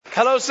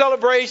Hello,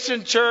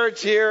 Celebration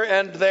Church here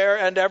and there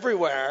and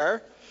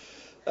everywhere.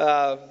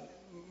 To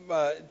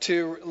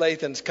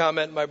Lathan's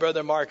comment, my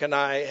brother Mark and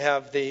I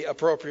have the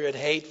appropriate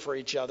hate for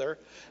each other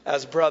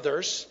as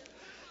brothers.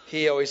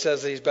 He always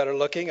says that he's better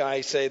looking. I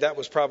say that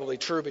was probably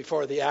true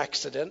before the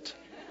accident,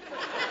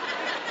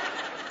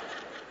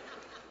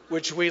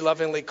 which we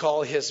lovingly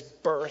call his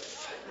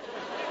birth.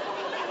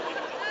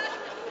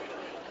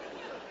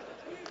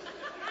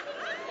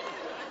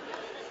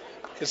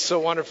 It's so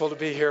wonderful to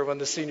be here when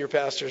the senior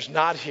pastor's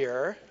not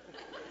here.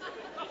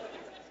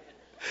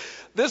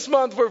 This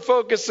month we're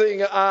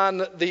focusing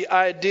on the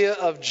idea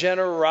of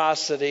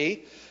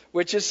generosity,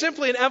 which is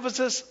simply an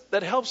emphasis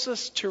that helps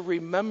us to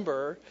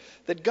remember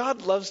that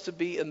God loves to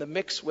be in the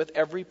mix with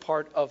every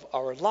part of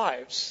our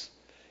lives,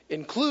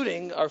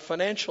 including our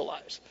financial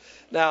lives.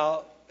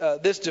 Now,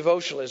 this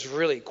devotional is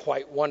really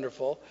quite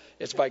wonderful.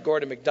 It's by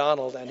Gordon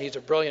MacDonald, and he's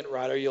a brilliant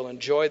writer. You'll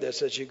enjoy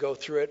this as you go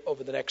through it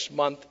over the next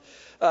month.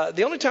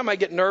 The only time I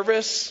get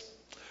nervous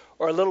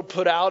or a little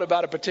put out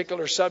about a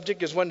particular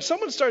subject is when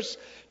someone starts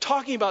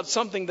talking about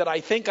something that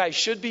I think I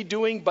should be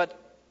doing, but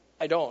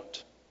I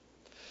don't.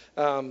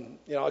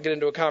 I'll get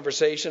into a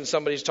conversation.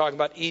 Somebody's talking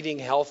about eating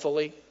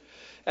healthily,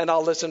 and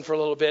I'll listen for a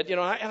little bit. And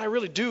I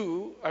really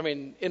do. I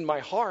mean, in my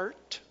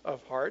heart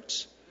of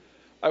hearts,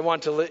 I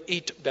want to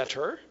eat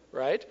better,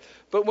 right?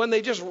 But when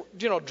they just,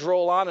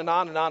 droll on and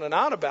on and on and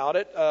on about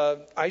it,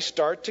 I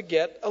start to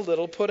get a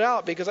little put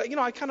out because,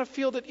 I kind of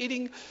feel that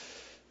eating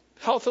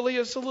healthily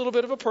is a little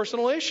bit of a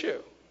personal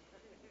issue,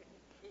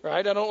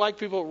 right? I don't like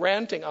people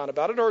ranting on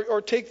about it.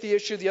 Or take the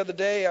issue the other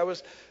day. I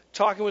was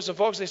talking with some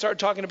folks. They started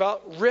talking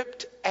about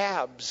ripped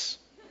abs.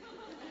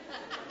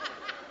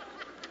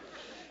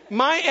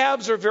 My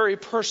abs are very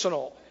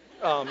personal,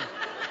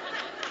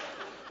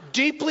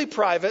 deeply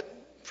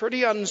private,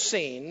 pretty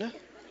unseen.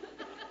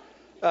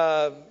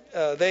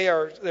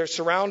 They're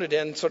surrounded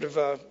in sort of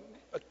a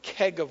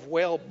keg of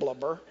whale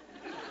blubber.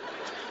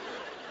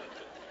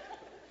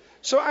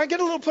 So I get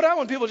a little put out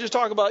when people just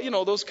talk about,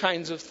 those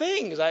kinds of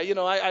things. I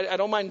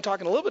don't mind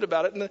talking a little bit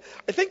about it. And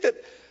I think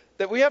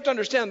that we have to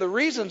understand the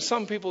reason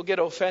some people get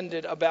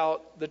offended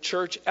about the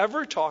church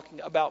ever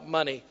talking about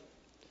money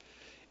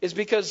is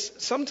because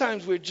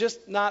sometimes we're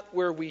just not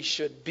where we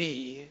should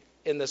be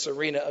in this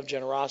arena of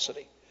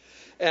generosity.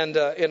 And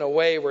in a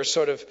way, we're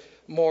sort of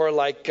more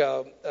like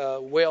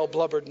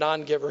whale-blubbered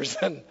non-givers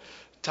than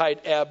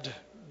tight-abbed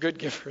good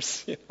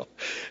givers.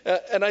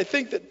 And I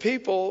think that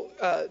people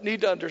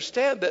need to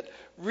understand that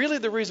really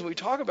the reason we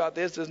talk about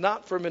this is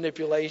not for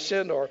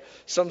manipulation or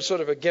some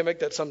sort of a gimmick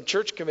that some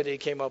church committee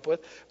came up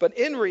with, but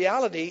in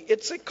reality,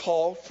 it's a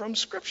call from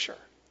Scripture.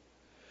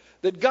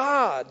 That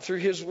God, through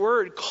His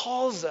Word,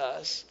 calls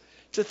us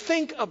to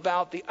think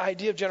about the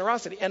idea of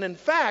generosity. And in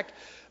fact,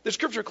 the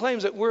Scripture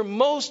claims that we're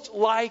most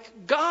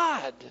like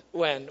God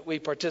when we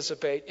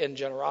participate in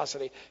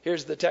generosity.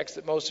 Here's the text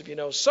that most of you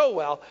know so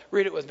well.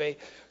 Read it with me.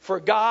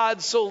 For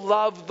God so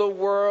loved the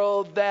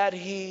world that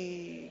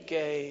He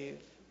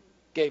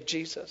gave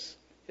Jesus,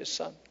 His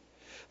Son.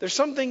 There's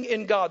something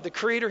in God. The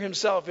Creator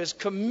Himself is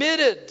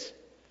committed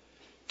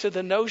to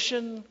the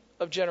notion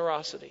of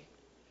generosity.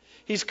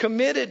 He's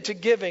committed to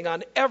giving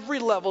on every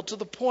level to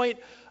the point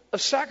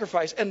of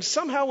sacrifice. And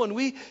somehow when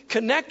we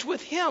connect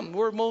with Him,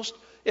 we're most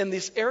in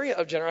this area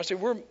of generosity,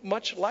 we're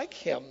much like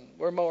Him.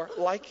 We're more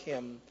like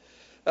Him.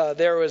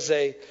 There was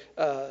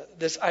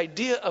this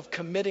idea of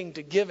committing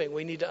to giving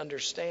we need to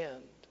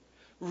understand.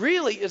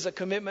 Really is a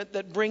commitment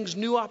that brings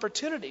new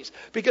opportunities.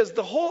 Because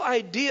the whole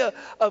idea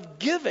of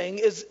giving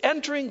is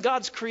entering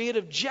God's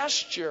creative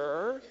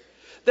gesture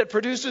that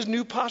produces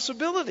new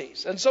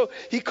possibilities. And so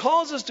He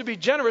calls us to be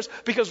generous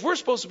because we're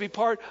supposed to be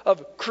part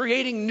of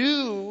creating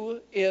new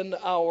in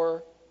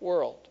our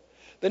world.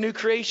 The new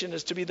creation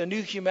is to be the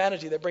new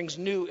humanity that brings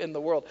new in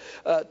the world.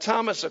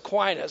 Thomas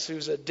Aquinas,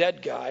 who's a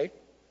dead guy,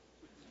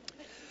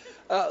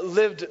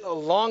 lived a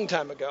long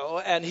time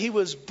ago, and he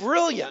was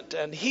brilliant.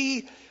 And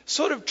he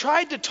sort of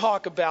tried to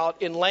talk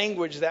about in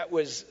language that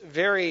was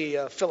very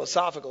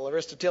philosophical,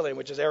 Aristotelian,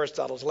 which is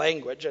Aristotle's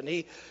language. And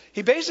he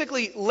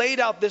basically laid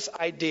out this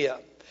idea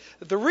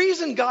that the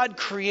reason God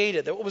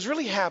created, that what was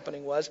really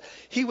happening was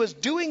He was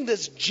doing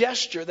this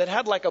gesture that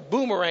had like a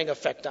boomerang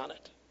effect on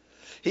it.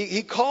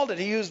 He called it,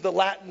 he used the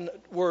Latin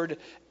word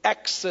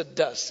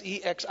exodus,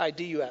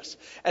 E-X-I-D-U-S.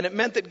 And it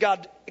meant that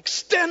God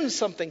extends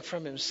something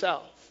from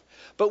Himself.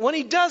 But when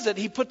He does it,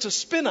 He puts a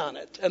spin on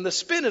it. And the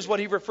spin is what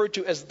he referred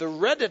to as the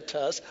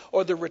redditus,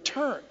 or the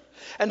return.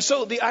 And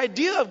so the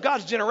idea of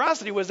God's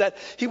generosity was that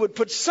He would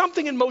put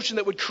something in motion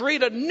that would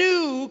create a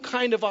new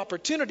kind of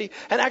opportunity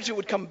and actually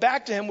would come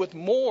back to Him with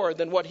more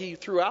than what He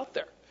threw out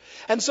there.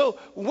 And so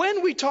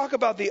when we talk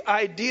about the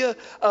idea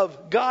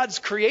of God's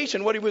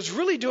creation, what He was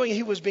really doing,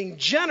 He was being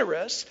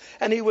generous,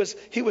 and He was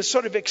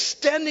sort of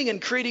extending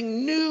and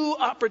creating new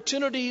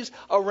opportunities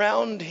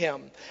around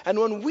Him. And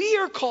when we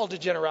are called to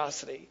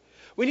generosity,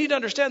 we need to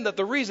understand that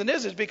the reason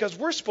is because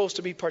we're supposed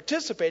to be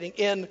participating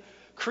in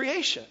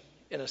creation,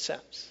 in a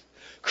sense.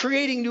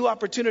 Creating new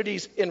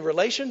opportunities in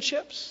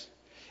relationships,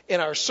 in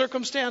our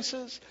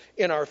circumstances,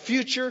 in our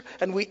future,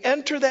 and we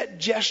enter that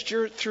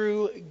gesture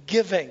through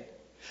giving.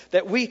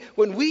 That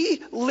when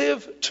we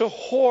live to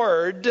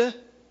hoard,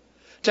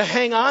 to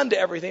hang on to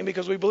everything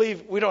because we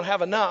believe we don't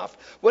have enough,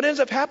 what ends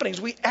up happening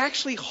is we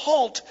actually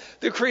halt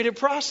the creative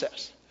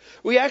process.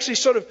 We actually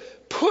sort of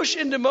push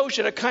into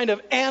motion a kind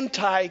of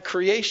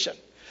anti-creation.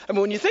 I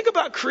mean, when you think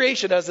about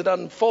creation as it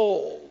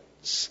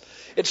unfolds,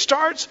 it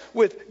starts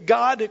with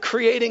God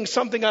creating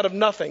something out of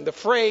nothing. The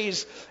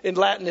phrase in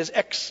Latin is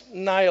ex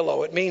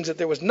nihilo. It means that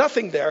there was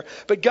nothing there,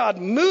 but God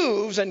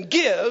moves and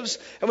gives.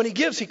 And when he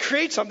gives, he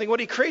creates something. What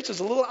he creates is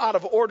a little out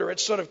of order.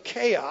 It's sort of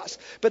chaos.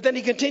 But then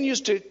he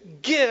continues to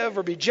give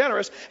or be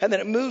generous, and then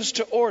it moves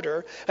to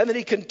order. And then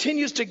he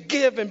continues to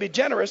give and be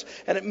generous,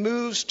 and it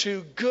moves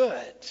to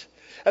good.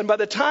 And by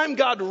the time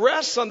God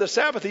rests on the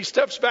Sabbath, he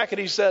steps back and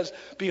he says,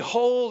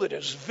 behold, it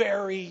is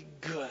very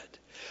good.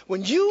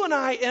 When you and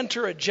I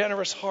enter a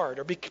generous heart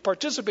or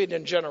participate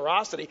in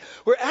generosity,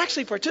 we're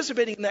actually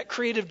participating in that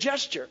creative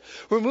gesture.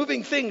 We're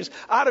moving things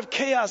out of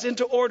chaos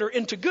into order,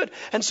 into good.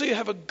 And so you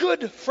have a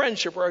good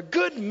friendship or a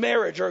good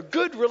marriage or a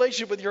good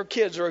relationship with your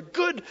kids or a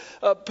good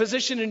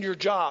position in your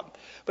job.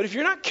 But if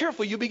you're not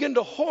careful, you begin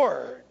to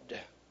hoard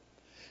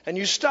and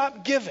you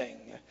stop giving.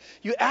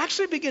 You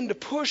actually begin to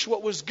push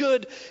what was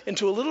good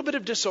into a little bit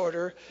of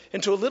disorder,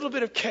 into a little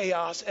bit of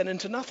chaos, and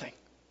into nothing.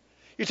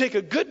 You take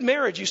a good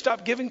marriage, you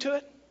stop giving to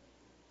it,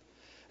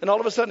 and all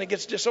of a sudden it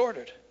gets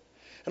disordered.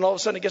 And all of a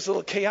sudden it gets a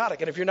little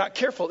chaotic. And if you're not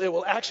careful, it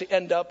will actually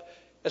end up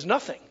as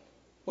nothing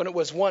when it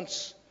was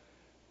once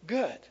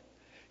good.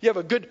 You have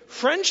a good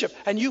friendship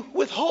and you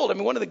withhold. I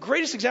mean, one of the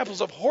greatest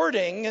examples of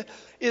hoarding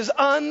is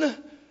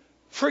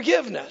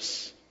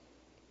unforgiveness.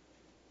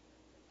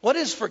 What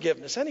is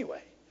forgiveness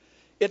anyway?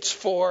 It's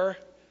for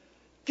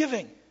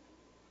giving.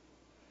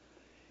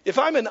 If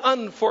I'm in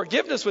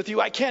unforgiveness with you,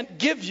 I can't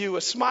give you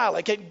a smile.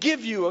 I can't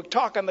give you a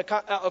talk on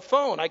the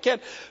phone. I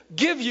can't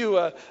give you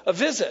a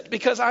visit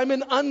because I'm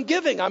in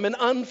ungiving. I'm in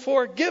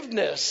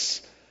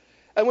unforgiveness.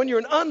 And when you're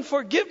in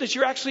unforgiveness,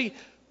 you're actually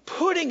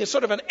putting a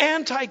sort of an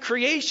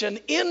anti-creation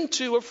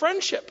into a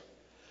friendship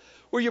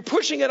where you're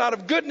pushing it out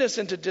of goodness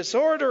into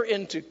disorder,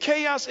 into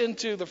chaos,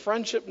 into the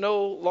friendship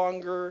no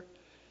longer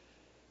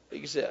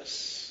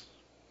exists.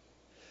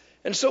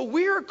 And so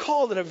we are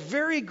called in a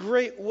very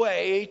great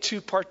way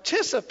to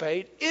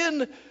participate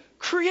in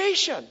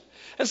creation.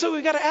 And so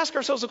we've got to ask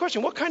ourselves the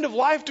question, what kind of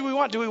life do we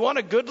want? Do we want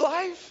a good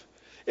life?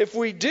 If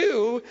we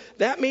do,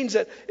 that means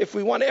that if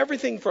we want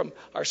everything from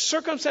our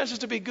circumstances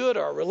to be good,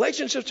 our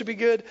relationships to be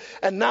good,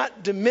 and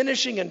not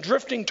diminishing and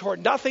drifting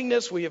toward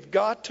nothingness, we have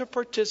got to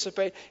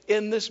participate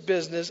in this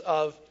business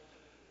of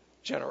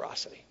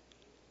generosity.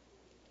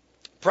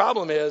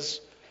 Problem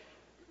is,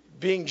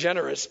 being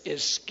generous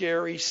is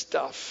scary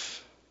stuff.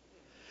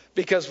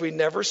 Because we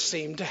never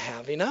seem to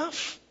have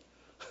enough.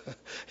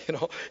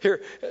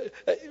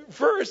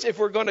 First, if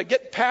we're going to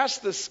get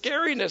past the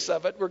scariness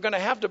of it, we're going to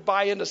have to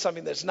buy into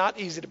something that's not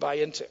easy to buy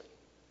into.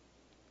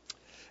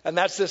 And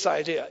that's this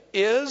idea.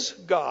 Is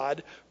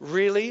God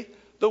really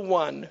the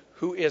one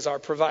who is our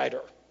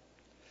provider?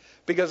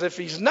 Because if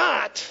he's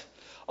not,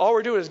 all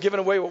we're doing is giving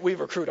away what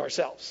we've accrued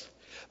ourselves.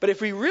 But if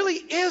he really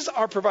is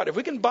our provider, if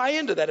we can buy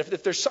into that,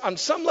 if there's on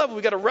some level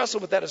we've got to wrestle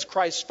with that as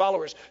Christ's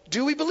followers.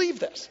 Do we believe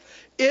this?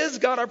 Is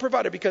God our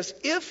provider? Because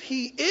if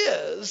he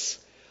is,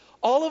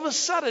 all of a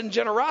sudden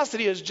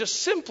generosity is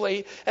just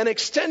simply an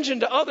extension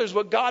to others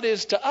what God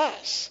is to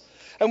us.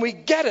 And we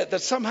get it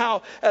that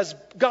somehow, as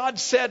God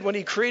said when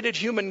he created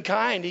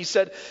humankind, he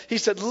said,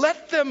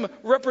 let them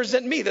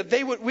represent me,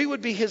 that we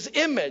would be his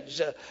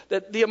image,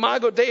 that the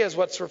imago Dei is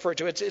what's referred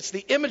to. It's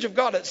the image of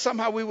God, that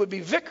somehow we would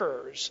be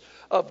vicars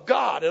of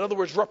God. In other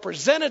words,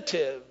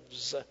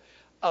 representatives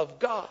of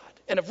God.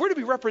 And if we're to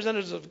be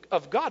representatives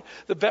of God,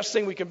 the best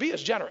thing we can be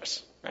is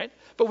generous, right?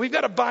 But we've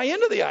got to buy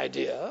into the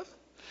idea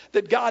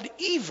that God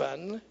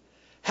even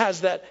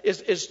has that,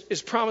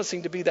 is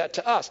promising to be that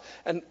to us.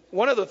 And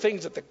one of the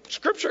things that the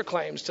scripture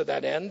claims to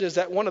that end is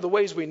that one of the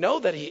ways we know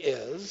that he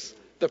is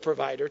the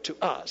provider to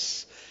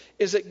us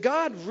is that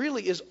God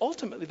really is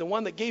ultimately the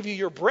one that gave you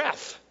your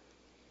breath.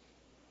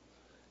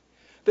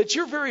 That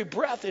your very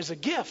breath is a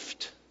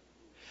gift.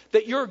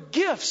 That your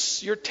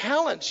gifts, your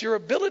talents, your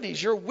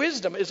abilities, your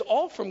wisdom is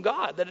all from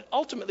God. That it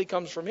ultimately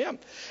comes from him.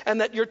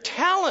 And that your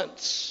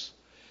talents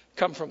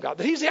come from God.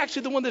 That he's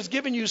actually the one that's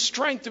given you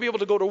strength to be able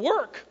to go to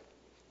work.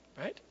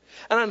 Right?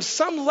 And on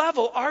some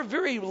level, our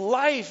very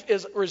life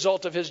is a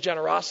result of his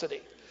generosity.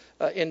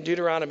 In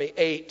Deuteronomy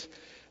 8,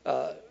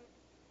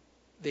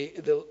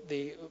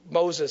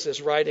 Moses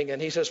is writing,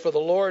 and he says, "For the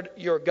Lord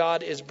your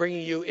God is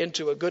bringing you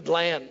into a good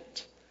land,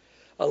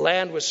 a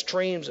land with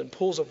streams and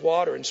pools of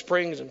water and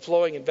springs and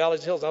flowing in valleys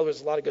and hills." In other words,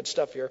 a lot of good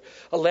stuff here.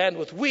 A land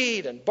with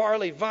wheat and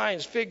barley,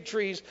 vines, fig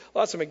trees,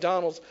 lots of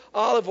McDonald's,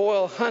 olive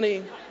oil,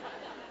 honey.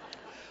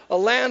 A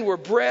land where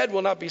bread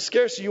will not be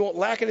scarce, so you won't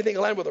lack anything. A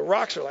land where the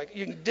rocks are like,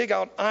 you can dig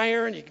out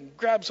iron, you can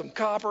grab some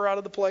copper out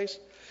of the place.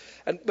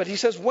 But he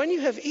says, when you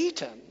have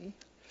eaten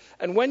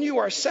and when you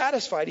are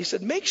satisfied, he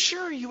said, make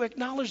sure you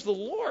acknowledge the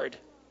Lord.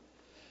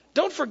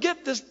 Don't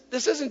forget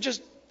this isn't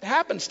just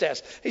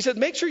happenstance. He said,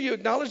 make sure you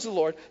acknowledge the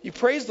Lord, you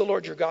praise the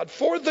Lord your God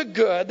for the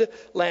good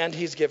land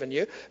he's given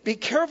you. Be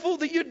careful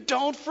that you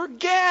don't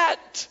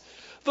forget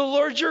the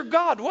Lord your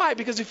God. Why?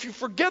 Because if you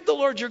forget the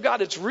Lord your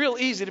God, it's real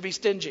easy to be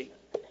stingy.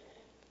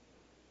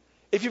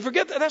 If you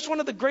forget that, that's one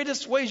of the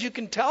greatest ways you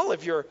can tell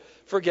if you're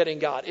forgetting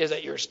God, is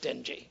that you're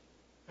stingy.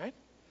 Right?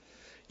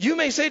 You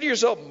may say to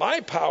yourself,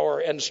 my power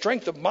and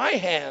strength of my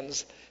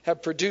hands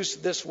have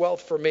produced this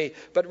wealth for me.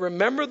 But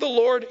remember the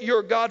Lord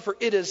your God, for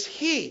it is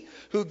he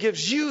who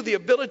gives you the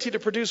ability to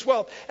produce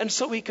wealth. And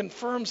so he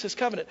confirms his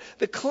covenant.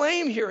 The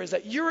claim here is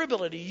that your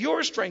ability,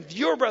 your strength,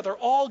 your breath are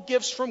all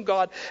gifts from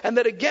God. And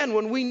that again,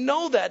 when we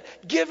know that,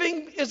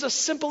 giving is a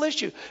simple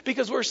issue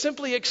because we're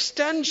simply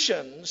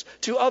extensions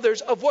to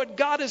others of what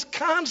God is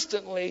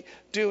constantly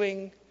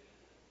doing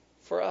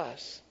for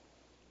us.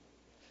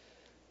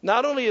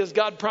 Not only has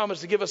God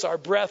promised to give us our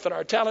breath and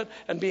our talent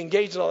and be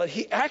engaged in all that,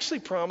 he actually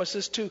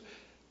promises to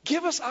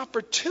give us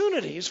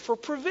opportunities for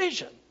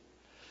provision.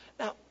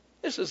 Now,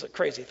 this is a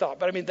crazy thought,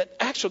 but I mean that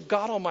actual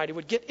God Almighty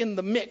would get in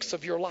the mix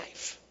of your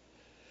life.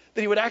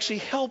 That he would actually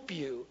help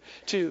you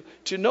to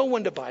know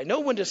when to buy, know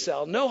when to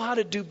sell, know how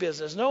to do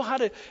business, know how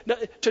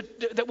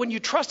that when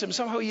you trust him,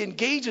 somehow he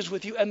engages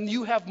with you and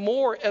you have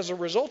more as a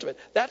result of it.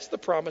 That's the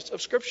promise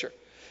of Scripture.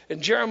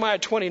 In Jeremiah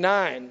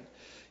 29,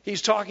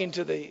 he's talking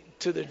to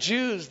the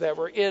Jews that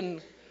were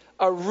in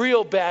a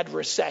real bad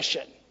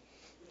recession.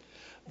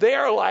 They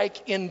are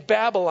like in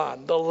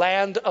Babylon, the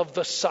land of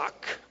the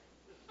suck.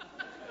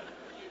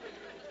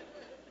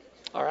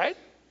 All right?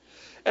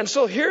 And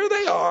so here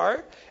they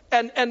are,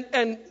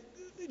 and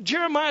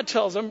Jeremiah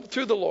tells them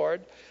through the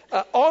Lord,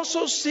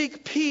 also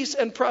seek peace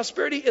and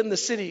prosperity in the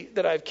city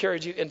that I've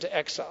carried you into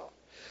exile.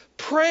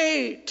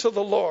 Pray to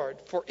the Lord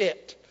for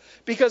it.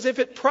 Because if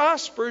it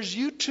prospers,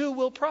 you too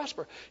will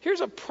prosper.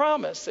 Here's a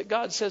promise that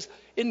God says,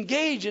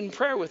 engage in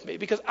prayer with me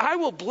because I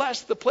will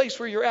bless the place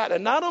where you're at.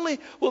 And not only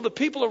will the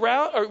people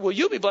around, or will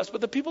you be blessed, but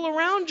the people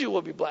around you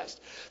will be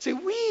blessed. See,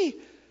 we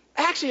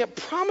actually have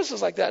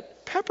promises like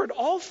that peppered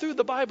all through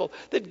the Bible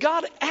that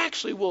God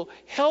actually will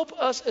help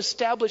us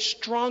establish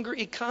stronger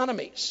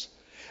economies.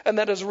 And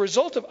that as a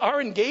result of our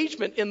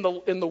engagement in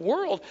the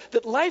world,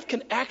 that life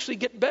can actually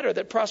get better,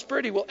 that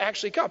prosperity will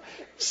actually come.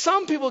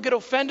 Some people get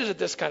offended at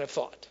this kind of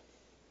thought.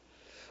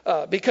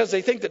 Because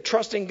they think that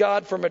trusting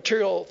God for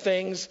material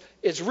things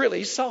is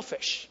really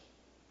selfish.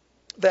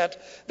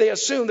 That they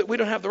assume that we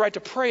don't have the right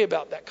to pray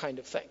about that kind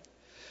of thing.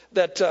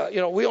 That,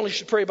 we only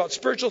should pray about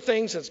spiritual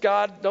things since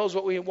God knows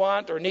what we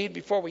want or need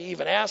before we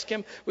even ask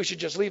him. We should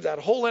just leave that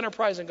whole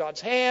enterprise in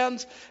God's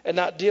hands and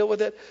not deal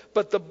with it.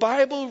 But the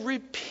Bible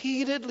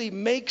repeatedly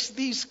makes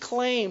these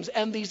claims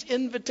and these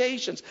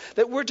invitations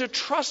that we're to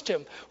trust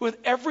him with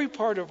every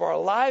part of our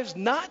lives,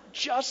 not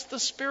just the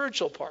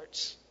spiritual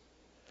parts.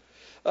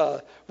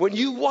 When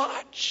you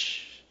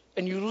watch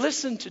and you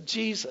listen to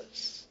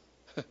Jesus,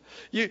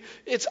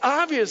 it's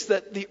obvious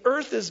that the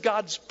earth is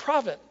God's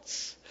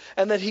province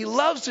and that he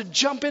loves to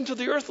jump into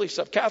the earthly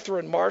stuff.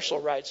 Catherine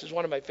Marshall writes, she's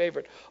one of my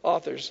favorite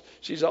authors.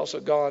 She's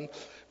also gone.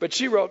 But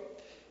she wrote,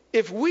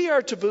 if we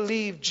are to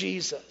believe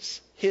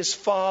Jesus, his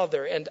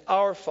Father and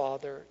our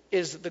Father,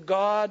 is the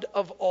God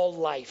of all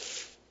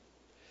life,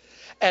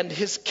 and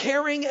his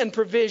caring and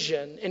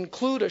provision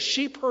include a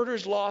sheep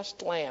herder's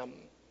lost lamb,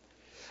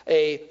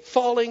 a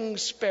falling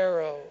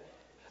sparrow,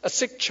 a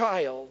sick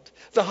child,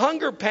 the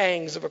hunger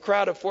pangs of a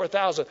crowd of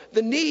 4,000,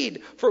 the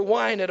need for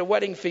wine at a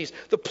wedding feast,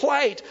 the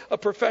plight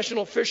of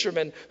professional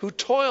fishermen who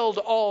toiled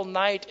all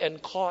night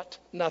and caught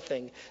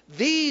nothing.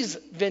 These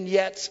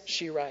vignettes,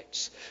 she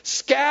writes,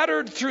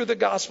 scattered through the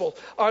gospel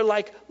are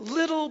like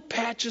little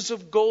patches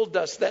of gold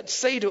dust that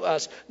say to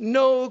us,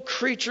 no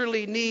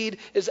creaturely need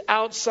is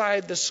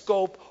outside the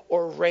scope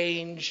or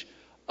range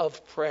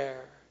of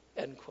prayer,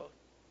 end quote.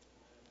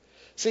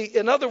 See,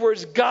 in other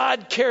words,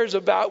 God cares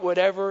about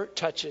whatever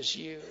touches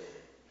you.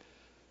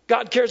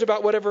 God cares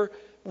about whatever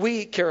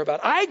we care about.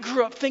 I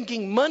grew up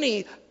thinking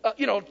money,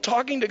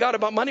 talking to God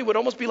about money would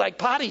almost be like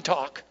potty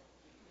talk.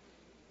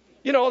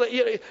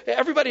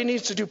 Everybody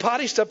needs to do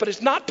potty stuff, but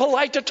it's not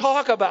polite to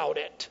talk about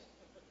it.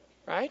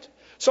 Right?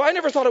 So I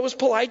never thought it was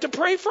polite to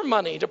pray for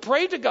money, to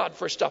pray to God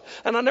for stuff.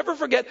 And I'll never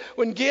forget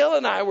when Gail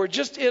and I were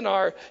just in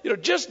our,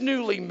 just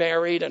newly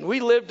married, and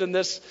we lived in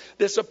this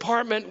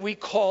apartment we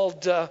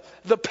called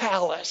the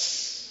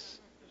Palace,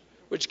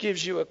 which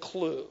gives you a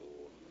clue.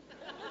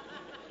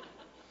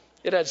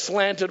 It had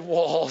slanted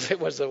walls. It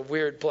was a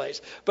weird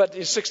place. But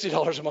it's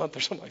 $60 a month or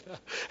something like that.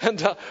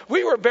 And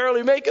we were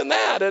barely making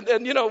that.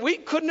 And we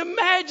couldn't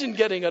imagine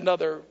getting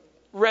another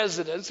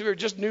residence. We were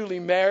just newly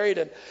married.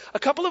 And a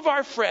couple of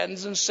our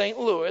friends in St.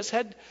 Louis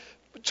had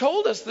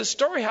told us this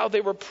story, how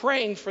they were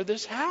praying for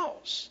this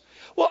house.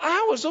 Well,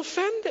 I was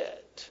offended.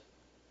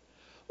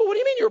 Well, what do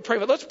you mean you were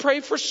praying for? Let's pray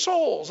for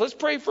souls. Let's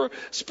pray for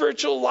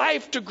spiritual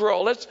life to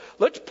grow. Let's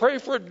pray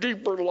for a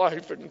deeper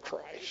life in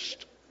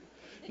Christ.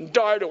 And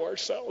die to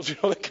ourselves, that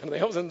kind of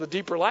thing. I was in the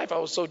deeper life. I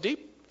was so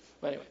deep.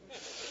 Anyway.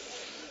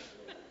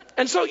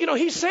 And so,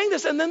 he's saying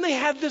this, and then they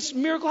had this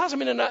miracle house. I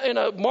mean, in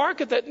a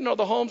market that,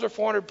 the homes are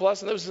 400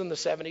 plus, and this was in the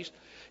 70s.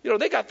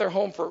 They got their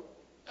home for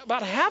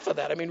about half of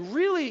that. I mean,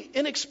 really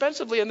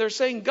inexpensively. And they're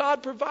saying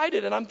God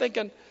provided. And I'm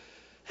thinking,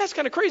 that's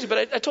kind of crazy.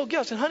 But I told Gail,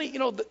 I said, honey,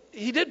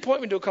 he did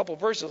point me to a couple of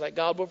verses like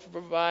God will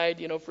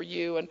provide, for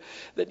you. And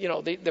that,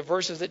 the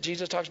verses that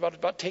Jesus talks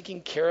about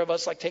taking care of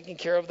us, like taking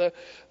care of the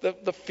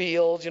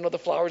fields, the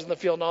flowers in the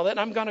field and all that.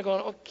 And I'm kind of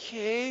going,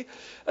 okay.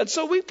 And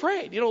so we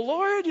prayed,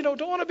 Lord, don't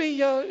want to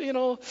be,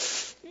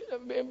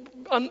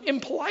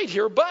 impolite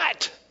here,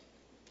 but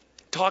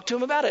talk to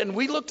him about it. And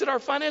we looked at our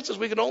finances.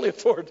 We could only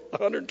afford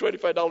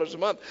 $125 a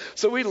month.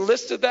 So we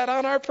listed that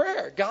on our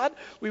prayer. God,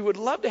 we would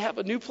love to have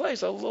a new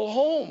place, a little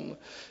home.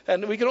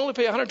 And we could only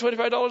pay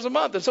 $125 a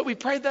month. And so we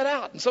prayed that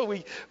out. And so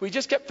we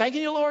just kept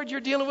thanking you, Lord,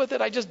 you're dealing with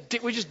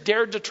it. We just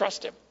dared to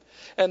trust him.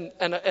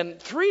 And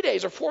 3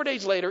 days or 4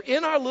 days later,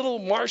 in our little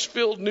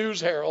Marshfield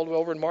News Herald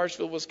over in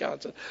Marshfield,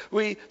 Wisconsin,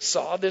 we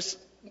saw this,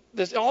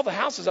 all the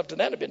houses up to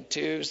then have been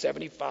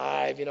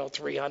 $275,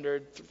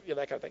 300, that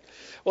kind of thing.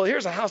 Well,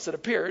 here's a house that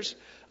appears,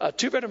 a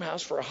 2-bedroom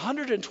house for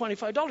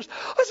 $125. I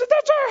said,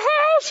 that's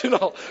our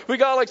house. We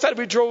got all excited.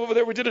 We drove over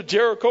there. We did a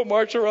Jericho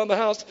march around the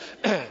house.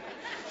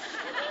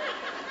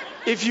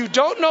 If you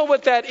don't know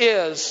what that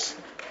is,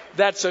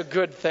 that's a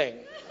good thing.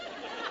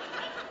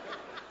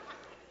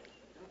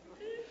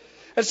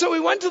 And so we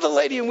went to the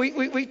lady and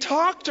we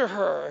talked to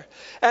her,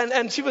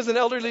 and she was an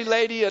elderly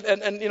lady,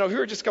 and we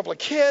were just a couple of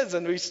kids,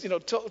 and we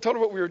told her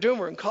what we were doing.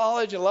 We were in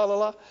college and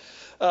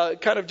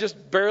kind of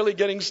just barely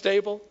getting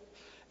stable.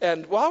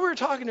 And while we were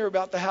talking to her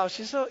about the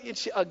house,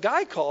 a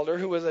guy called her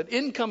who was an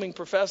incoming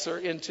professor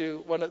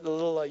into one of the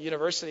little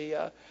university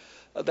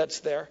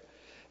that's there,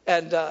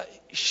 and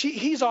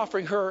he's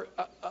offering her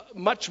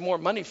much more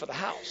money for the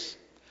house.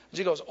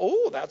 She goes,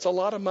 oh, that's a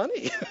lot of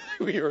money,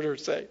 we heard her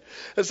say.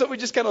 And so we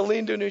just kind of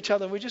leaned into each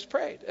other and we just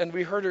prayed. And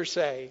we heard her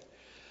say,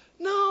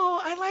 no,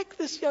 I like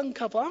this young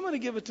couple. I'm going to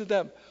give it to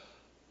them.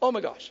 Oh, my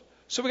gosh.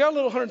 So we got a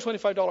little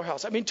 $125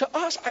 house. I mean, to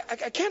us,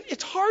 I can't,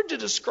 it's hard to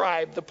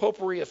describe the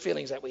potpourri of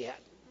feelings that we had.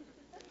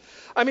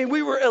 I mean,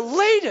 we were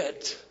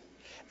elated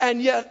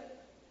and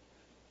yet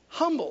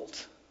humbled.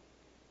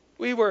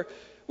 We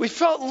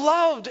felt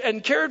loved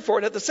and cared for.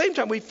 And at the same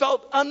time, we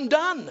felt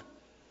undone.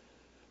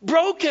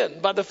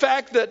 Broken by the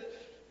fact that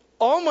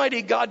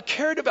Almighty God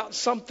cared about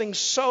something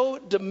so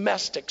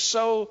domestic,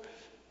 so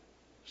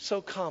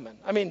common.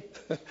 I mean,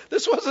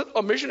 this wasn't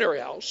a missionary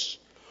house,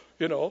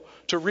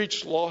 to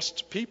reach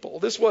lost people.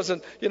 This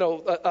wasn't,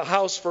 a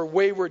house for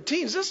wayward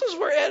teens. This is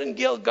where Ed and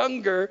Gail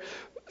Gungor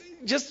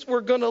just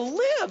were going to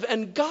live,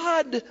 and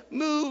God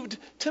moved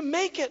to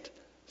make it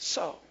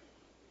so.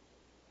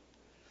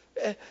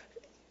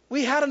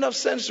 We had enough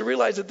sense to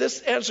realize that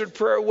this answered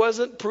prayer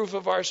wasn't proof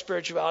of our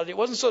spirituality. It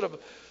wasn't sort of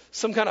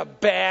some kind of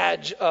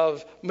badge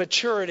of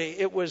maturity.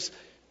 It was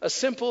a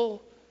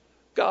simple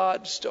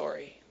God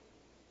story.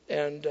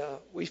 And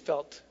we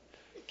felt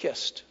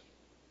kissed.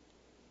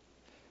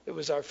 It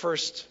was our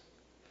first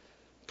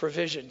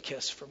provision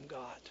kiss from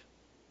God.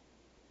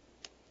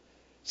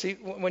 See,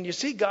 when you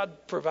see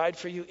God provide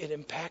for you, it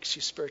impacts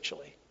you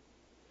spiritually.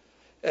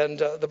 And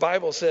the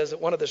Bible says that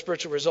one of the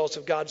spiritual results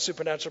of God's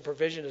supernatural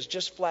provision is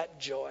just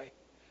flat joy.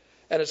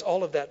 And it's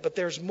all of that. But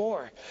there's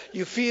more.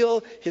 You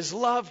feel his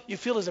love, you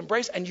feel his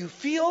embrace, and you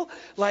feel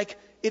like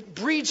it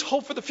breeds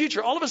hope for the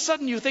future. All of a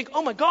sudden you think,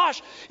 oh my gosh,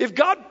 if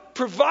God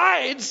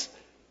provides,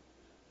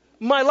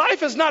 my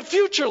life is not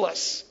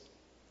futureless.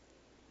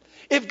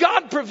 If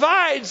God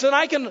provides, then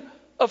I can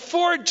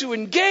afford to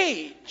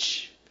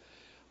engage.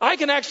 I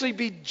can actually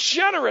be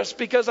generous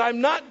because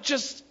I'm not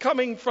just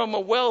coming from a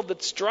well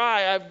that's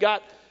dry. I've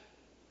got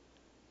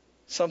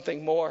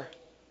something more.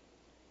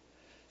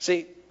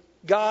 See,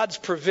 God's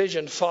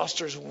provision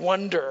fosters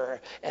wonder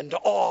and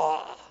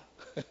awe.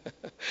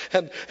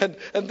 and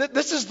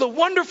this is the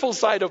wonderful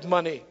side of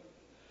money.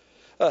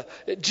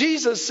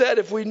 Jesus said,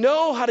 if we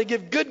know how to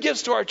give good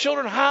gifts to our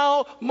children,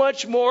 how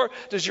much more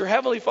does your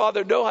Heavenly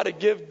Father know how to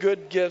give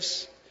good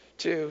gifts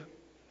to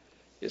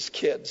his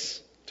kids?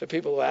 To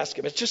people who ask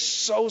him. It's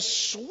just so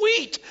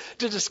sweet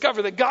to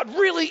discover that God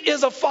really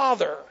is a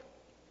father.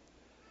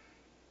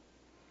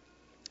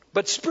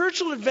 But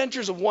spiritual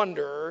adventures of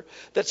wonder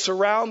that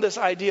surround this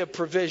idea of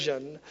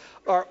provision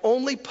are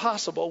only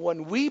possible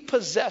when we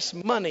possess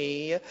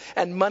money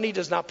and money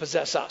does not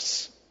possess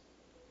us.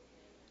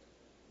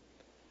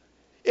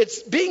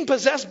 It's being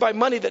possessed by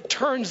money that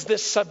turns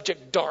this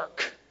subject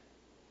dark.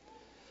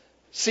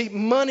 See,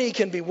 money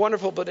can be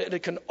wonderful, but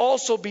it can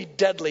also be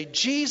deadly.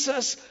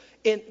 Jesus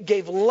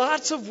gave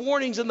lots of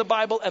warnings in the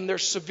Bible, and they're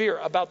severe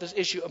about this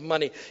issue of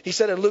money. He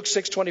said in Luke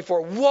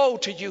 6:24, woe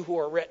to you who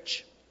are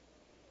rich.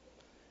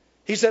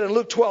 He said in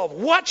Luke 12,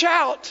 watch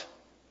out.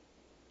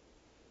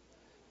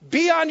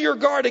 Be on your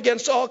guard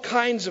against all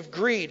kinds of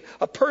greed.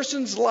 A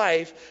person's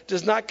life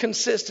does not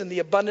consist in the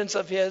abundance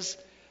of his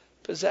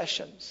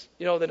possessions.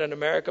 You know that in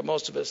America,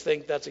 most of us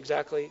think that's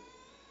exactly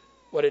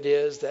what it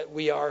is, that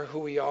we are who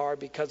we are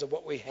because of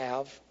what we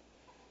have.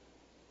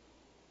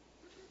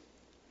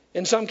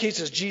 In some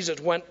cases,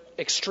 Jesus went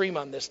extreme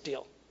on this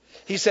deal.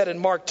 He said in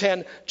Mark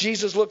 10,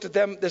 Jesus looked at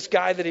them, this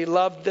guy that he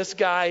loved, this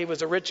guy, he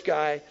was a rich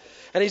guy.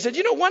 And he said,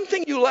 one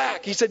thing you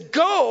lack. He said,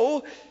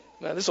 go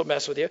Now, this will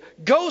mess with you.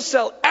 Go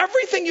sell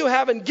everything you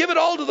have and give it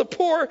all to the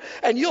poor,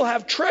 and you'll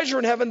have treasure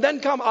in heaven.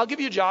 Then come, I'll give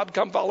you a job.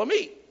 Come follow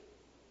me.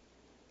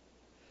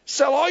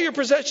 Sell all your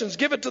possessions.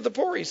 Give it to the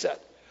poor, he said.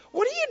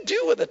 What do you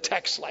do with a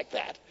text like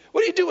that?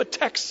 What do you do with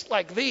texts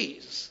like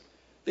these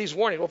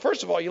warnings? Well,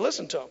 first of all, you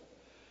listen to them.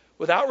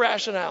 Without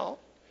rationale,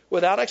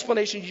 without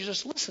explanation, you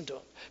just listen to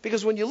them.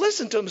 Because when you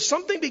listen to them,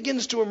 something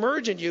begins to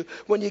emerge in you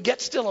when you get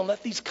still and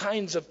let these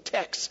kinds of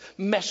texts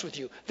mess with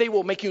you. They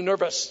will make you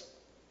nervous.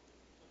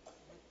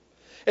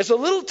 It's a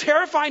little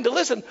terrifying to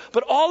listen,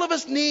 but all of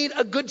us need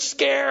a good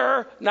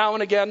scare now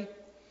and again,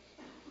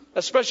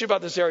 especially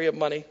about this area of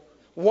money.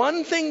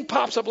 One thing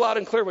pops up loud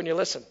and clear when you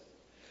listen.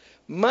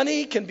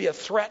 Money can be a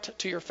threat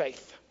to your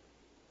faith.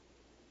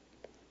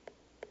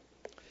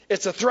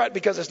 It's a threat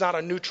because it's not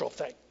a neutral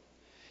thing.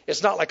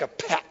 It's not like a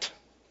pet.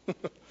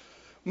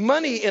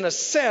 Money, in a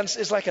sense,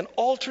 is like an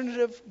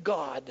alternative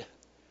God.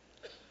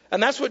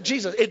 And that's what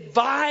Jesus, it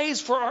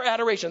vies for our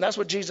adoration. That's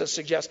what Jesus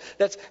suggests.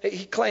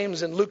 He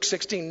claims in Luke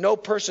 16, no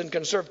person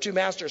can serve two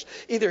masters.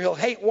 Either he'll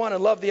hate one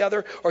and love the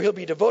other, or he'll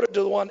be devoted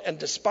to the one and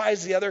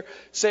despise the other.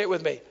 Say it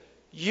with me.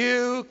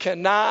 You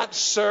cannot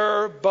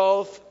serve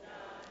both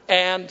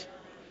and.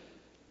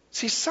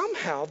 See,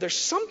 somehow there's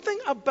something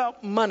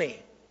about money.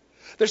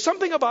 There's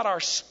something about our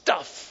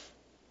stuff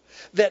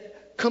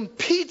that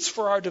competes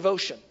for our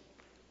devotion.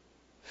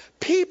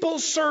 People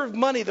serve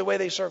money the way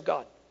they serve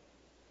God.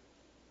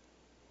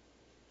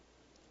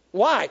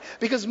 Why?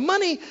 Because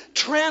money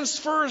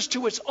transfers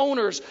to its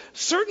owners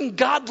certain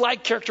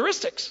godlike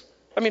characteristics.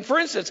 I mean, for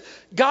instance,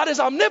 God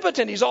is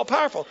omnipotent. He's all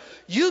powerful.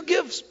 You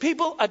give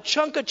people a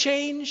chunk of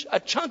change,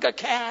 a chunk of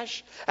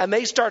cash, and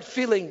they start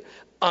feeling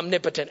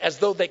omnipotent, as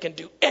though they can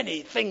do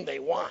anything they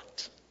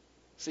want.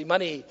 See,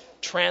 money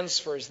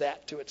transfers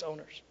that to its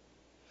owners.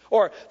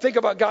 Or think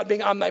about God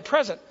being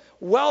omnipresent.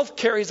 Wealth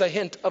carries a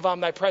hint of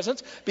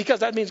omnipresence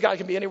because that means God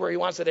can be anywhere he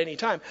wants at any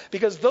time.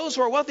 Because those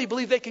who are wealthy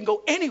believe they can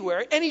go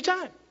anywhere,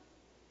 anytime.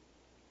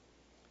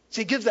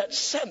 See, it gives that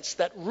sense,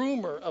 that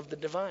rumor of the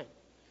divine.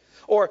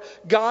 Or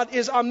God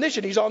is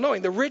omniscient. He's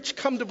all-knowing. The rich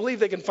come to believe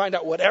they can find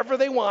out whatever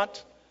they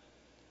want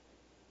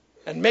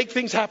and make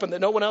things happen that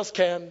no one else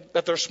can,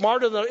 that they're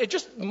smarter than...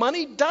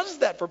 Money does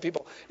that for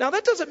people. Now,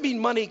 that doesn't mean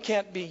money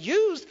can't be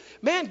used.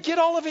 Man, get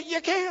all of it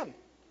you can.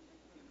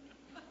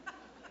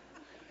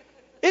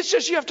 It's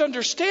just you have to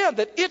understand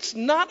that it's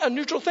not a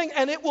neutral thing,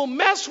 and it will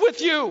mess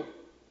with you.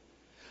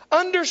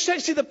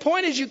 Understand. See, the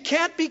point is you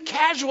can't be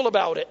casual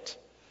about it.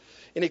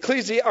 In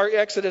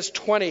Exodus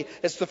 20,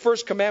 it's the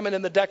first commandment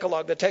in the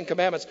Decalogue, the 10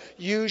 Commandments.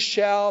 You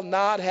shall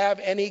not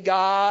have any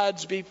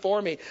gods before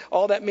me.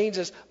 All that means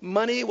is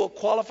money will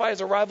qualify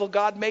as a rival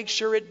God. Make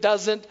sure it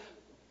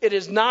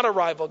is not a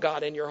rival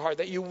God in your heart,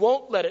 that you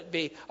won't let it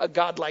be a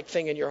godlike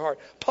thing in your heart.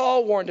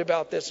 Paul warned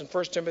about this in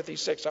 1 Timothy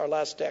 6, our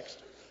last text.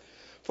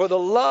 For the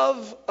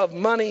love of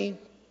money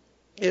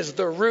is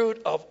the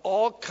root of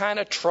all kind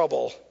of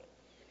trouble.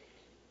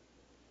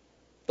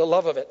 The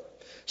love of it.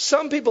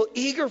 Some people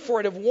eager for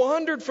it have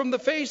wandered from the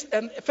faith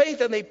and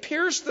they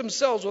pierce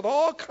themselves with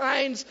all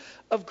kinds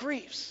of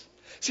griefs.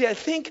 See, I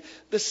think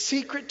the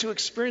secret to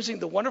experiencing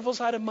the wonderful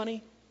side of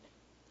money,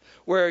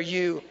 where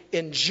you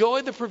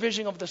enjoy the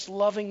provision of this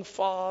loving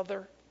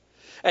Father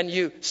and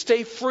you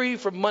stay free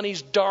from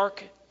money's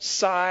dark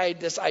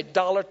side, this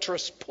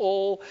idolatrous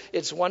pull,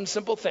 it's one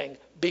simple thing: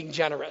 being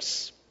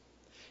generous.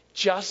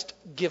 Just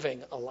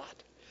giving a lot.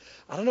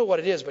 I don't know what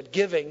it is, but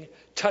giving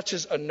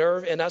touches a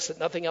nerve in us that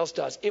nothing else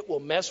does. It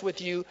will mess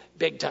with you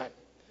big time.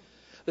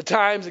 The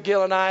times that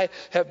Gil and I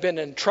have been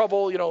in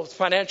trouble,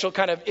 financial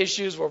kind of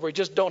issues where we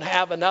just don't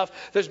have enough.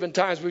 There's been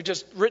times we've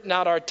just written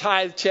out our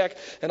tithe check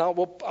and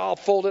I'll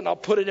fold it and I'll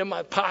put it in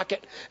my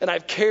pocket and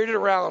I've carried it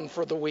around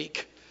for the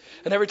week.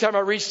 And every time I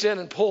reached in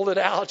and pulled it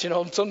out,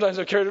 sometimes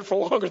I've carried it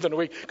for longer than a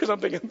week because I'm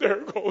thinking, there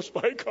goes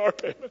my car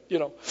payment.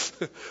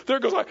 There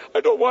goes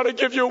I don't want to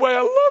give you away.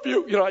 I love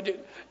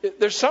you.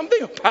 There's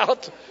something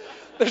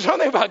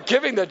about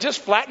giving that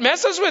just flat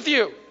messes with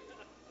you.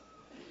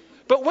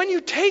 But when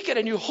you take it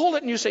and you hold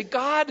it and you say,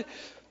 God,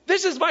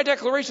 this is my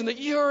declaration that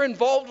you're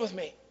involved with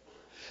me.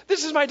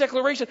 This is my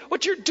declaration.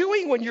 What you're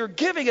doing when you're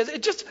giving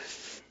is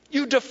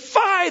you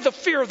defy the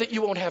fear that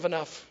you won't have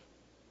enough.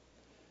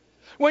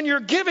 When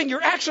you're giving,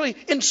 you're actually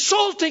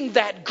insulting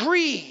that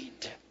greed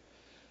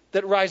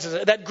that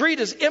rises. That greed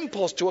is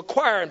impulse to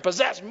acquire and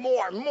possess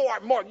more.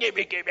 Give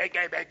me.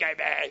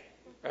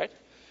 Right?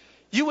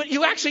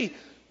 You actually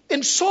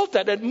insult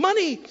that. And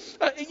money,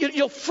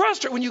 you'll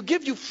frustrate. When you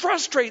give, you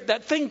frustrate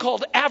that thing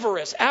called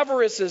avarice.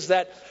 Avarice is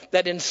that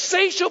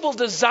insatiable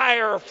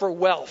desire for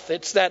wealth.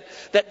 It's that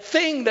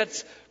thing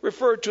that's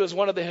referred to as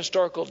one of the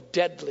historical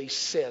deadly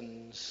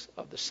sins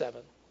of the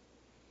seven.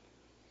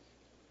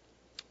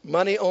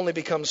 Money only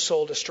becomes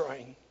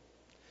soul-destroying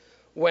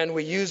when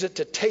we use it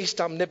to taste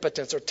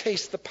omnipotence or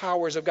taste the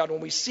powers of God,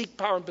 when we seek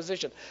power and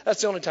position. That's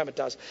the only time it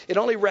does. It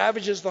only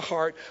ravages the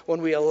heart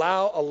when we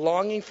allow a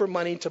longing for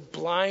money to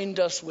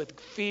blind us with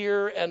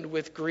fear and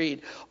with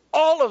greed.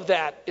 All of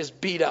that is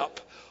beat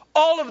up.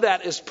 All of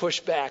that is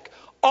pushed back.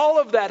 All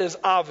of that is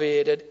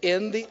obviated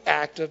in the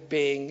act of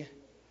being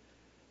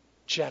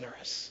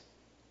generous.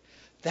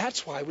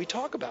 That's why we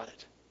talk about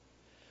it.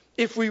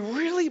 If we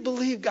really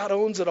believe God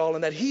owns it all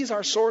and that He's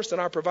our source and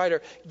our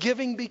provider,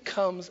 giving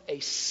becomes a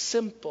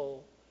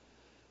simple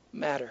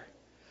matter.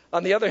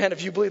 On the other hand,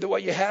 if you believe that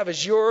what you have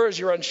is yours,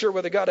 you're unsure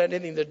whether God had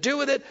anything to do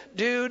with it,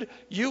 dude,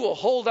 you will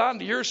hold on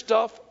to your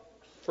stuff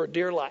for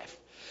dear life.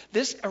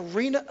 This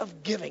arena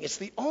of giving, it's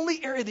the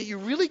only area that you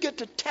really get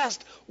to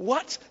test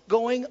what's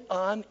going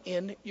on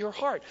in your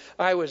heart.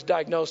 I was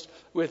diagnosed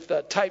with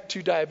type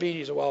 2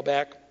 diabetes a while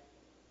back,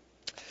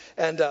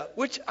 and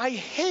which I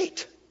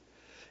hate.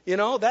 You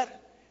know,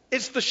 that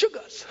it's the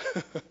sugars.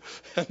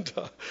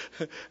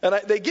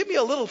 They give me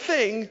a little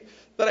thing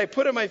that I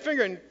put in my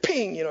finger and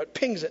ping, it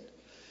pings it,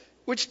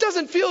 which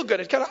doesn't feel good.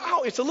 It's kind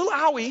of it's a little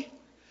owie.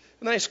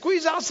 And then I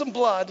squeeze out some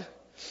blood,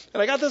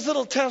 and I got this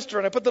little tester,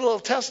 and I put the little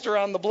tester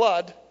on the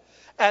blood,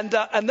 and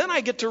then I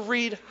get to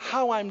read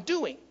how I'm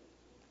doing.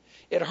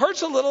 It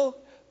hurts a little,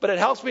 but it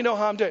helps me know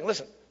how I'm doing.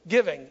 Listen,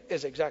 giving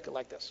is exactly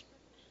like this.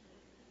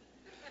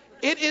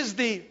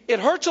 It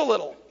hurts a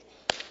little.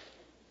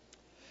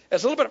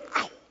 It's a little bit of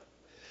ow.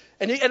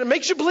 And it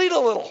makes you bleed a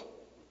little.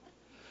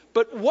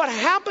 But what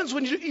happens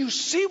when you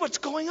see what's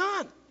going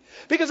on?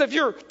 Because if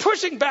you're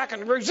pushing back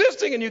and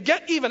resisting and you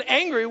get even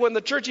angry when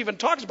the church even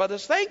talks about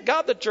this, thank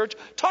God the church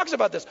talks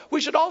about this.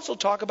 We should also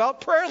talk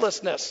about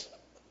prayerlessness.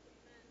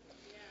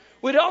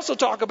 We'd also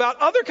talk about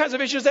other kinds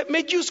of issues that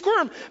make you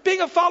squirm. Being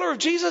a follower of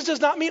Jesus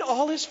does not mean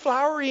all is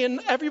flowery and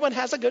everyone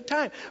has a good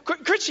time.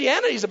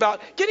 Christianity is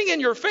about getting in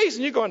your face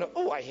and you're going,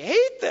 oh, I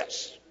hate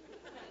this.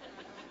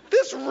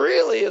 This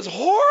really is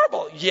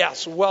horrible.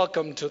 Yes,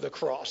 welcome to the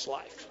cross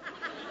life.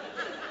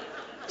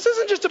 This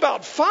isn't just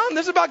about fun.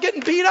 This is about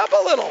getting beat up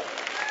a little.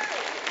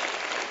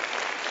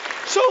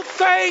 So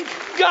thank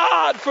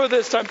God for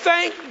this time.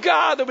 Thank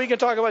God that we can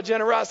talk about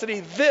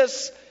generosity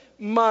this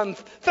month.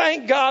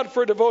 Thank God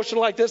for a devotion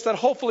like this that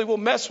hopefully will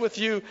mess with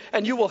you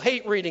and you will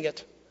hate reading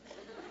it.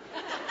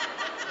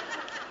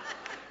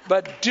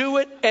 But do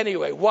it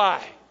anyway.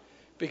 Why?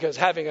 Because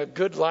having a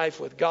good life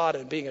with God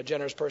and being a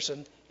generous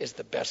person is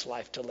the best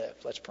life to live.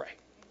 Let's pray.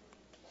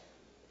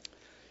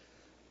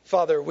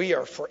 Father, we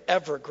are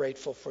forever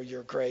grateful for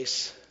your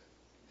grace.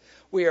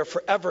 We are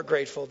forever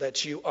grateful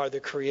that you are the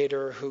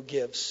creator who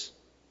gives.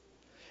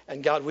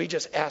 And God, we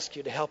just ask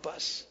you to help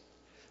us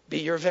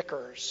be your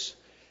vicars.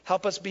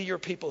 Help us be your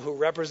people who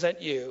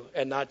represent you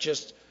and not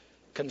just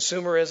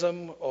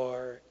consumerism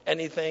or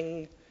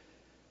anything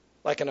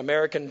like an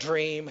American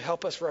dream.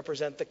 Help us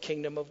represent the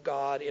kingdom of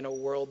God in a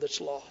world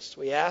that's lost.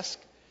 We ask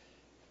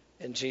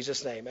in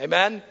Jesus' name.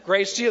 Amen.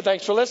 Grace to you.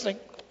 Thanks for listening.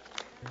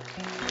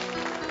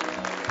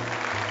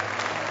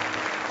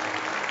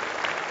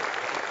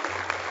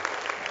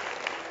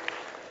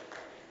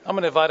 I'm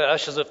going to invite our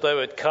ushers if they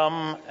would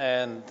come,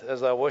 and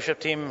as our worship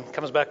team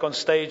comes back on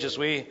stage, as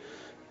we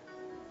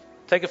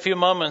take a few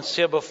moments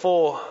here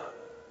before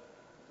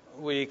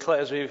we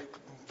close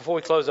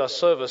our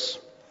service.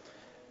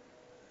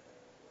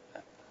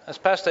 As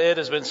Pastor Ed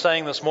has been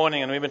saying this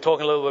morning, and we've been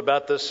talking a little bit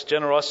about this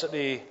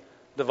generosity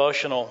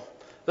devotional,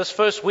 this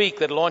first week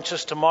that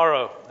launches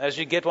tomorrow, as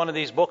you get one of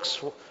these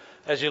books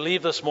as you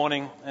leave this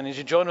morning, and as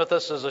you join with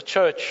us as a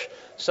church,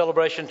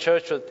 Celebration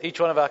Church, with each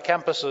one of our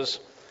campuses,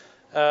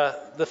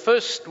 the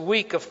first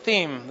week of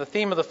the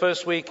theme of the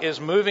first week is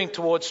moving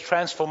towards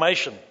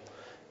transformation.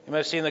 You may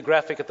have seen the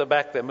graphic at the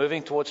back there,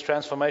 moving towards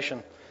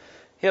transformation.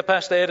 Here,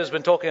 Pastor Ed has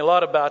been talking a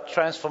lot about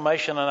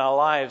transformation in our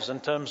lives in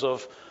terms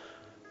of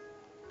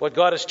what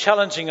God is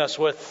challenging us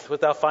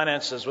with our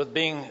finances, with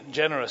being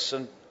generous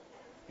and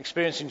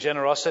experiencing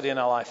generosity in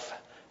our life,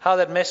 how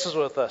that messes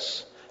with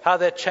us, how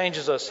that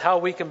changes us, how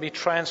we can be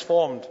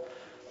transformed.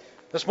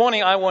 This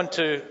morning I want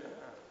to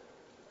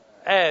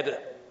add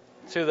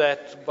to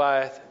that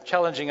by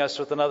challenging us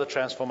with another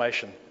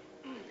transformation.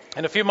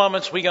 In a few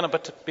moments we're going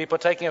to be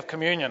partaking of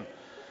communion.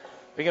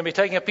 We're going to be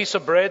taking a piece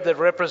of bread that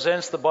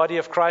represents the body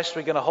of Christ.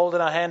 We're going to hold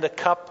in our hand a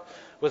cup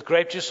with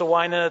grape juice or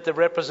wine in it that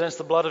represents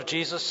the blood of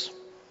Jesus.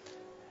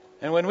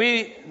 And when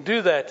we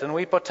do that and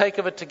we partake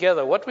of it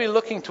together, what we're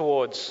looking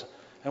towards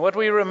and what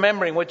we're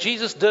remembering, what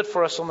Jesus did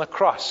for us on the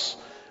cross,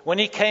 when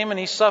he came and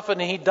he suffered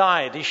and he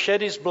died, he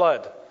shed his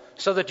blood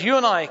so that you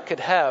and I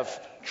could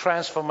have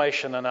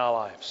transformation in our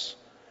lives.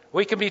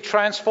 We can be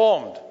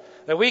transformed,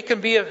 that we can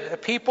be a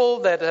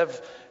people that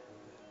have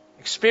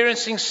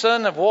experiencing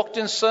sin, have walked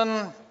in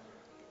sin,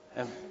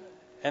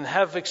 and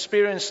have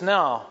experienced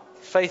now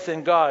faith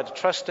in God,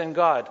 trust in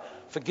God,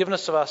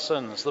 forgiveness of our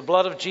sins, the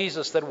blood of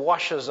Jesus that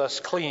washes us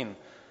clean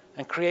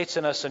and creates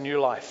in us a new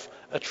life,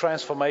 a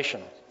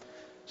transformation.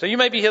 So you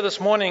may be here this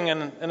morning,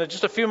 and in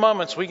just a few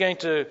moments I'm going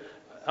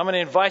to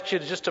invite you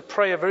to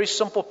pray a very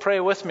simple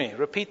prayer with me.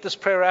 Repeat this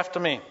prayer after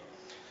me.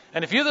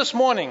 And if you this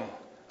morning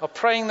are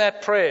praying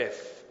that prayer,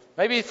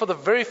 maybe for the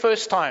very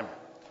first time,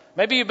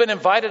 maybe you've been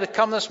invited to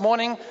come this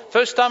morning,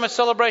 first time at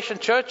Celebration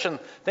Church, and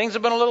things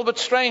have been a little bit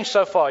strange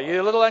so far. You're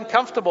a little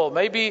uncomfortable.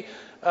 Maybe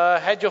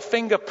had your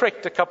finger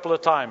pricked a couple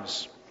of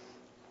times.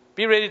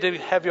 Be ready to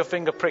have your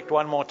finger pricked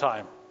one more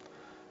time.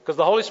 Because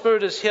the Holy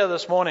Spirit is here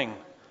this morning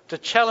to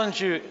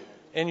challenge you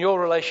in your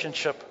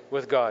relationship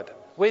with God.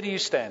 Where do you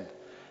stand?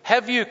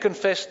 Have you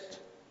confessed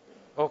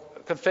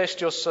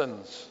your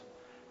sins?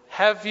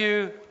 Have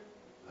you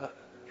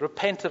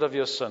repented of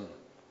your sin?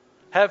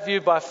 Have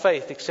you, by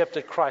faith,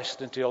 accepted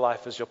Christ into your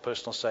life as your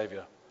personal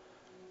Savior?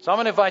 So I'm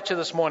going to invite you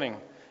this morning,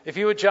 if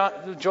you would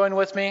join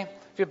with me,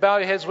 if you bow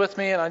your heads with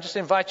me, and I just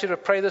invite you to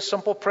pray this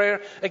simple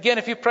prayer. Again,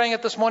 if you're praying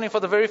it this morning for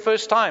the very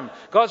first time,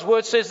 God's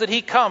word says that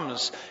He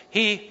comes.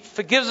 He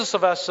forgives us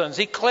of our sins.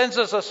 He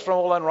cleanses us from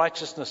all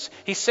unrighteousness.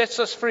 He sets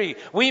us free.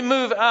 We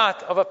move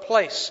out of a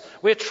place.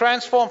 We're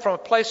transformed from a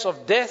place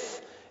of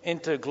death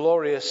into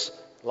glorious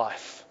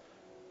life.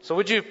 So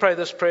would you pray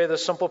this prayer,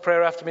 this simple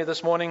prayer after me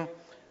this morning?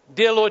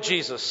 Dear Lord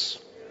Jesus,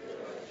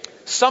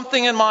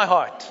 something in my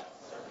heart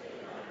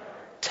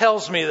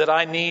tells me that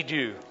I need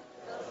you.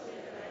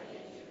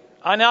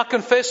 I now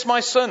confess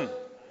my sin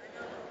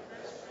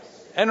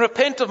and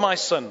repent of my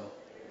sin.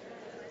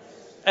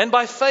 And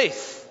by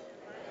faith,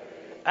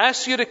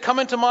 ask you to come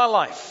into my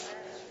life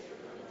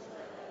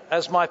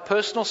as my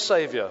personal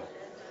Savior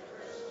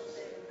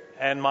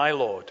and my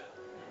Lord.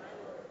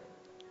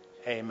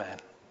 Amen.